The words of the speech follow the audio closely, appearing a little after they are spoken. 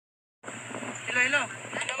Hello.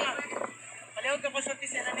 Ano nga? Palihog ka pa sulti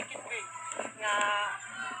siya na nikit ko nga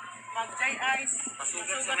mag-dry ice.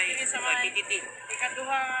 Masugat sa may pititi.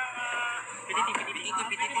 Ikaduha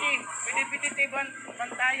pititi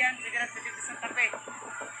Bantayan. Sige na pititi sa tabi.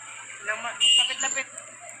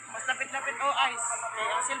 Mas lapit-lapit ice.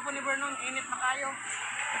 Ang cellphone ni Vernon, init na kayo.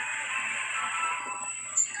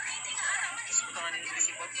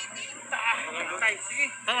 Sige.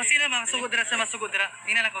 Sino masugod dira sa masugod dira?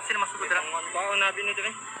 Ina lang ko sino masugod dira? Baon na bin dito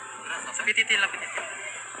Sa pititi lang pititi.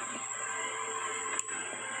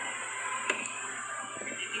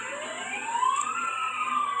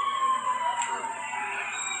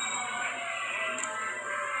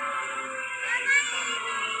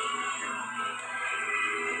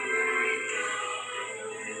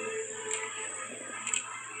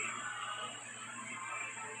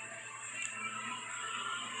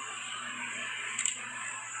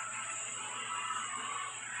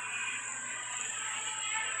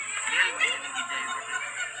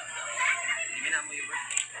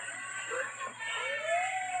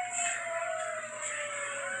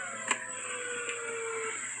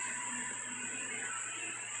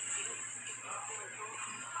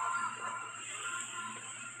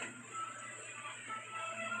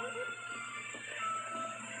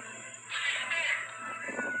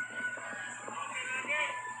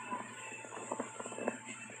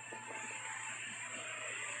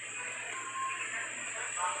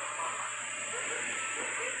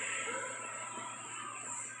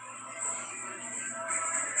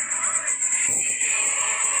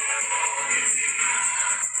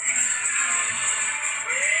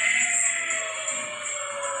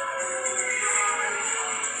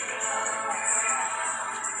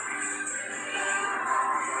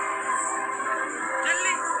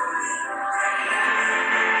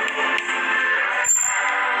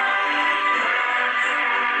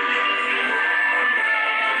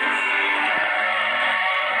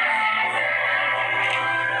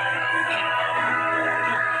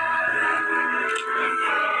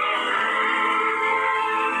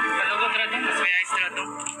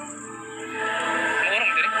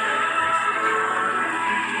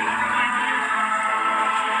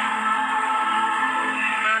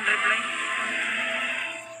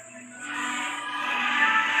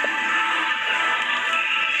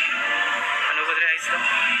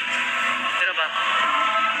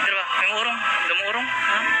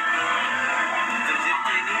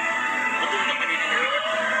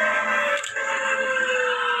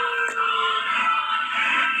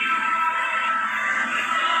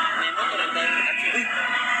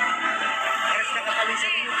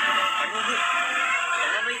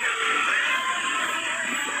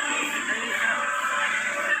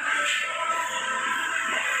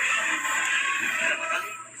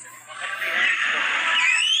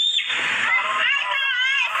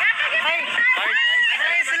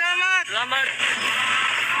 Salamat.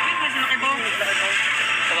 Mas laki ba?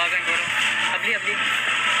 Tawagan ko. Abli.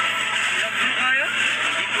 Lagi kayo?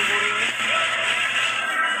 Hindi ko buring.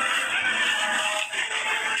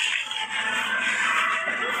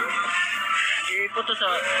 Iipot to sa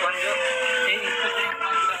kwando. Iipot to yung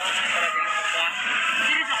kwando para din sa kwan.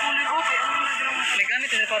 Sige sa kulin. Okay, ano na drama? May gamit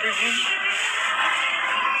yung Father's Day.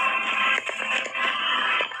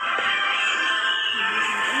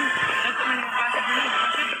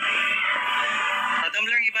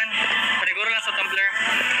 Tumbler iban. Paniguro lang sa tumbler.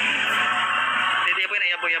 Hindi yaboy na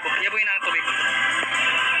yaboy na ang tubig.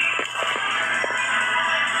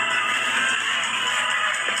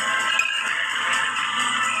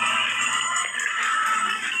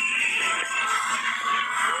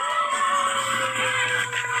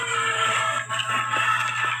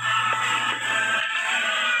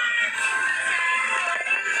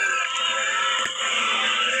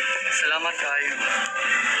 Salamat kayo.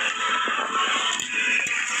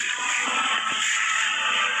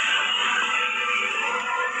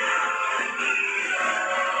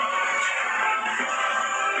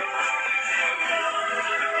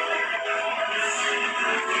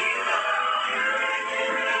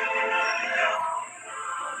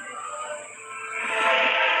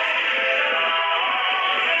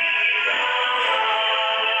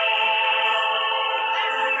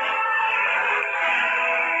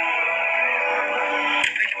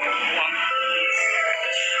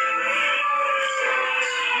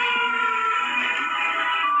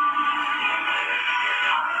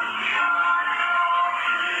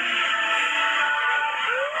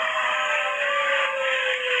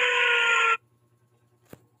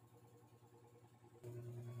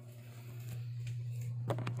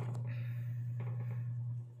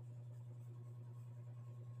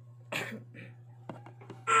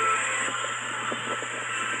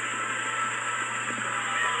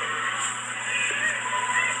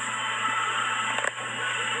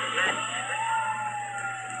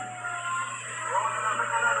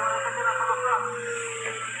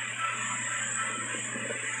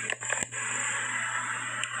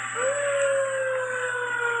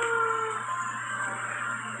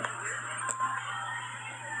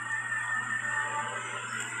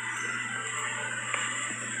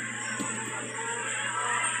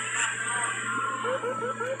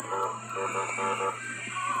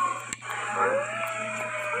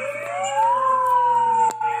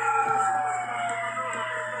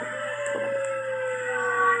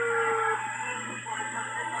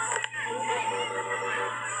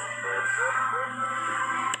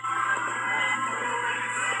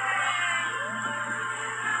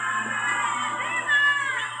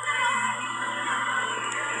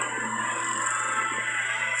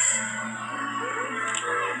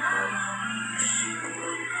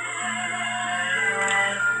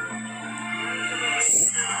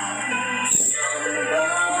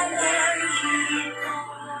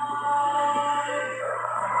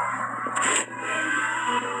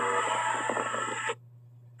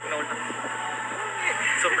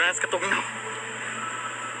 Sobrang katugnaw.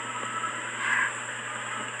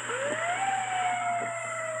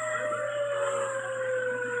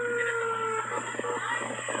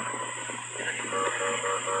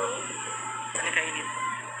 Ano kainit?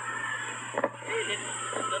 Init.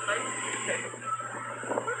 Tatay.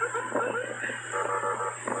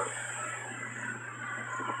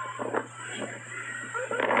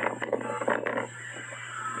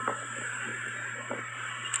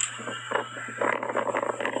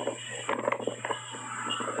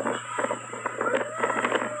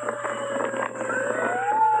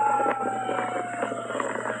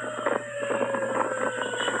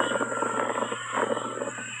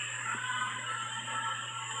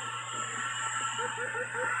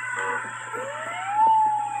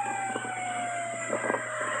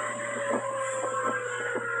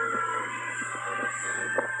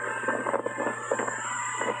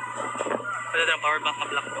 Pwede ng power bank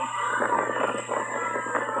na black to.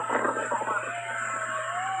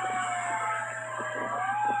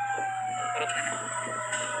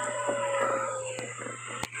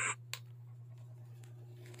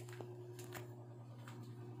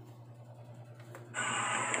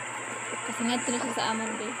 Kasi nga tuloy siya sa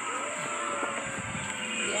amon ba.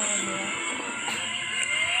 Hindi ako nila.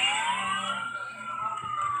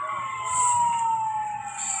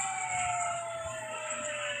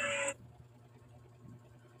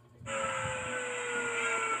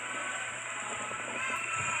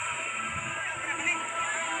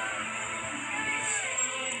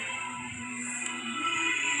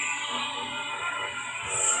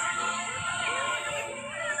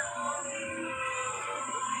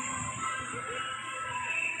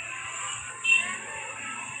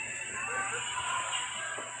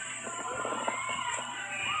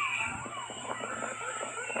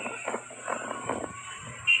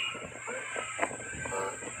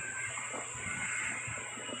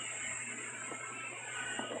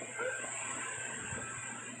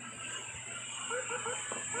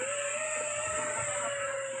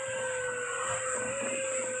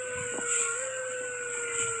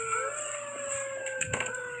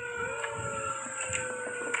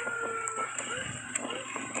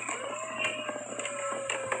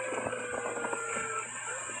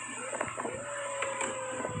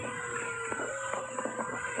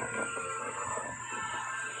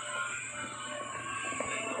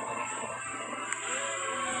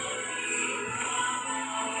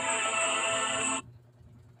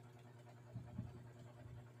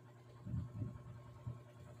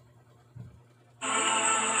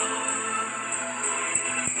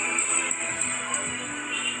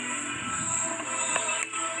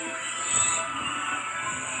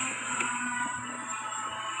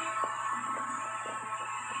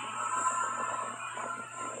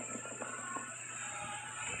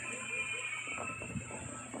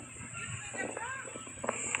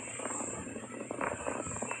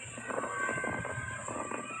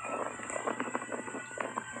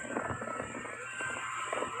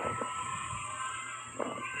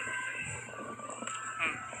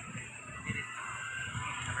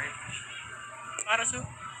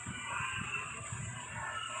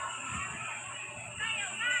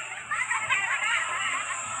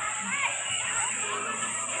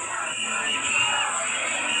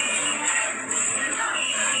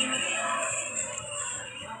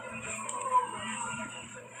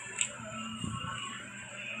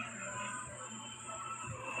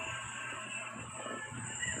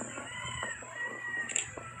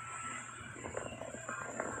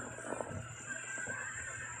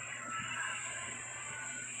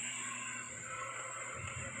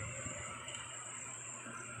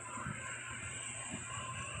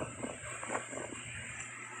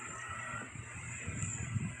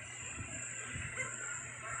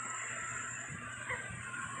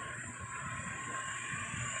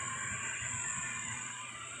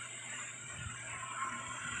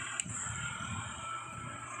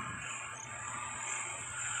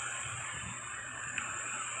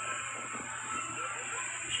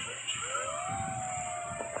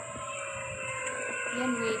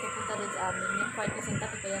 amin. Yung part na Santa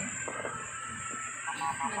Fe pa yan.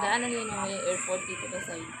 Nadaanan yun yung may airport dito sa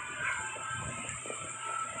side.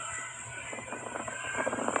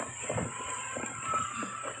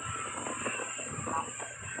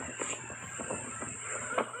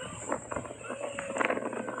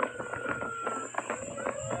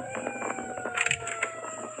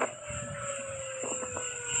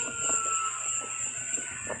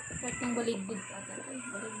 Part ng Baligid ata. Ay,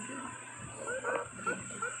 Baligid.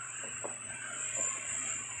 Baligid.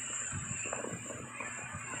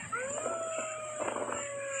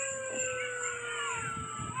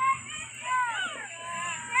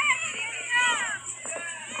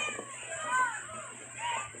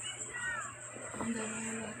 Ang dami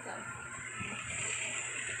ng bata.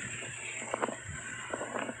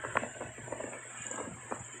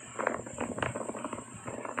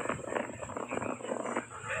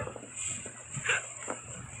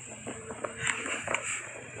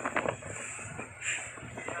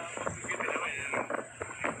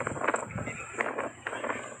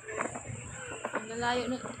 Ang lalayo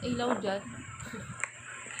ng ilaw dyan.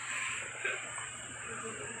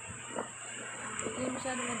 Hindi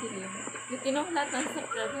masyado madilim. Yung kinuha lahat ng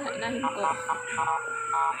sakral na inahin ko.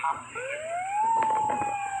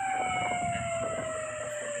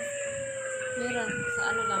 Meron sa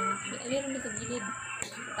ano lang. Meron din sa gilid.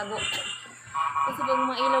 Tago. Kasi pag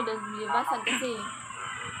mga ilaw doon, basag kasi.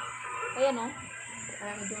 Kaya no?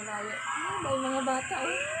 Kaya medyo malayo. Ah, dahil mga bata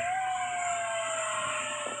oh.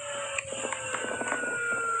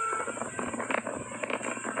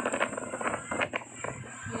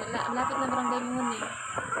 Lapit na barangay mo eh.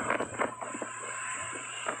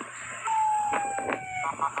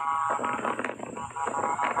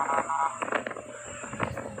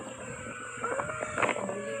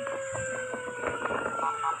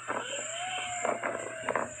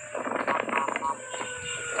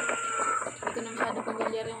 Hindi ko na masyado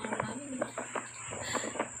pamilyar yung ano namin.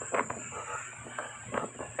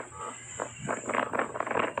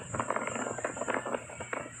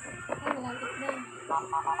 Ay, malapit na.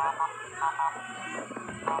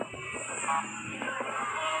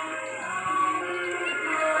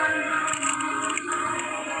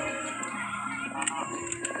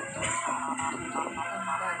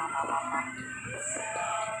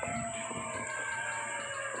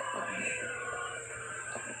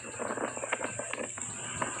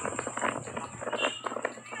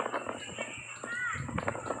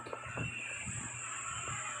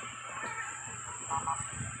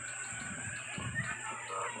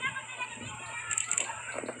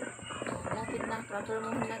 Lapit na, proper mo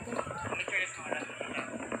natin.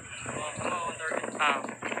 Ah,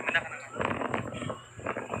 ganda ka naman.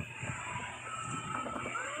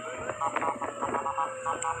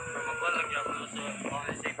 Magkuhan lagi ako sa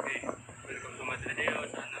mga safety. Welcome to Madrid o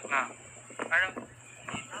sana. Na. Ano?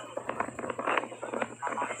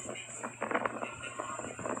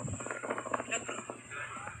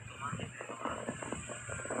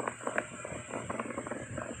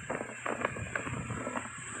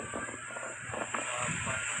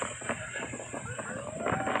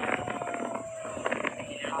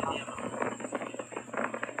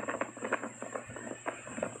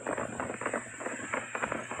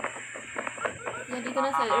 Yan, dito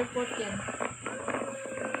na sa airport yan.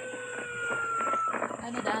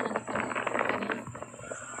 Ay, nadaanan na pala. Kanina.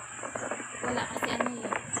 Wala kasi ano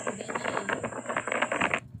eh. Ebidensya eh.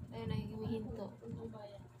 Ayun na, humihinto.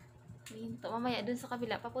 Humihinto. Mamaya dun sa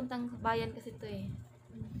kabila. Papuntang bayan kasi ito eh.